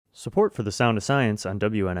Support for The Sound of Science on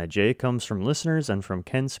WNIJ comes from listeners and from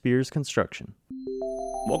Ken Spears Construction.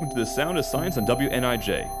 Welcome to The Sound of Science on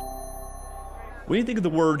WNIJ. When you think of the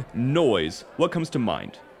word noise, what comes to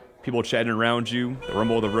mind? People chatting around you, the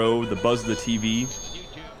rumble of the road, the buzz of the TV.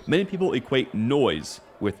 Many people equate noise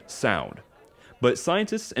with sound. But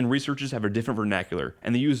scientists and researchers have a different vernacular,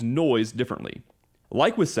 and they use noise differently.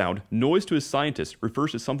 Like with sound, noise to a scientist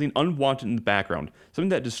refers to something unwanted in the background, something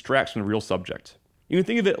that distracts from the real subject. You can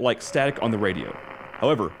think of it like static on the radio.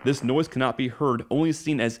 However, this noise cannot be heard, only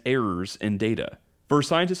seen as errors in data. For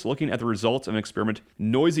scientists looking at the results of an experiment,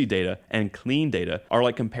 noisy data and clean data are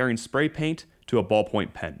like comparing spray paint to a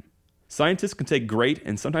ballpoint pen. Scientists can take great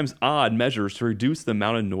and sometimes odd measures to reduce the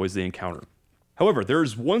amount of noise they encounter. However, there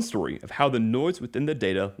is one story of how the noise within the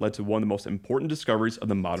data led to one of the most important discoveries of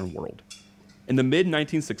the modern world. In the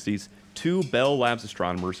mid-1960s, two Bell Labs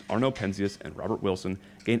astronomers, Arno Penzias and Robert Wilson,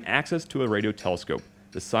 gained access to a radio telescope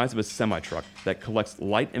the size of a semi-truck that collects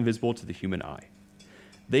light invisible to the human eye.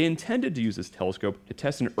 They intended to use this telescope to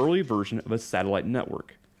test an early version of a satellite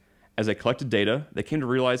network. As they collected data, they came to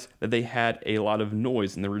realize that they had a lot of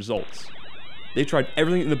noise in the results. They tried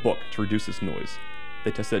everything in the book to reduce this noise.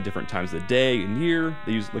 They tested at different times of the day and year,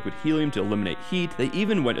 they used liquid helium to eliminate heat, they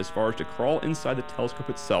even went as far as to crawl inside the telescope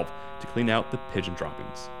itself to clean out the pigeon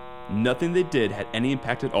droppings. Nothing they did had any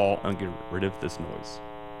impact at all on getting rid of this noise.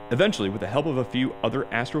 Eventually, with the help of a few other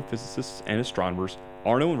astrophysicists and astronomers,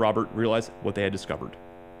 Arno and Robert realized what they had discovered: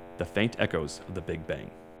 the faint echoes of the Big Bang.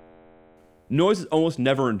 Noise is almost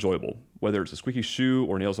never enjoyable, whether it's a squeaky shoe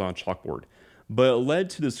or nails on a chalkboard, but it led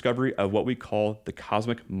to the discovery of what we call the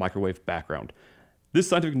cosmic microwave background. This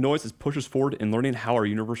scientific noise has pushed us forward in learning how our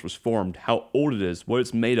universe was formed, how old it is, what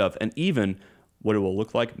it's made of, and even what it will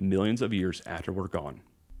look like millions of years after we're gone.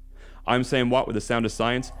 I'm Sam Watt with The Sound of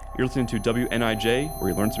Science. You're listening to WNIJ, where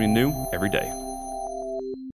you learn something new every day.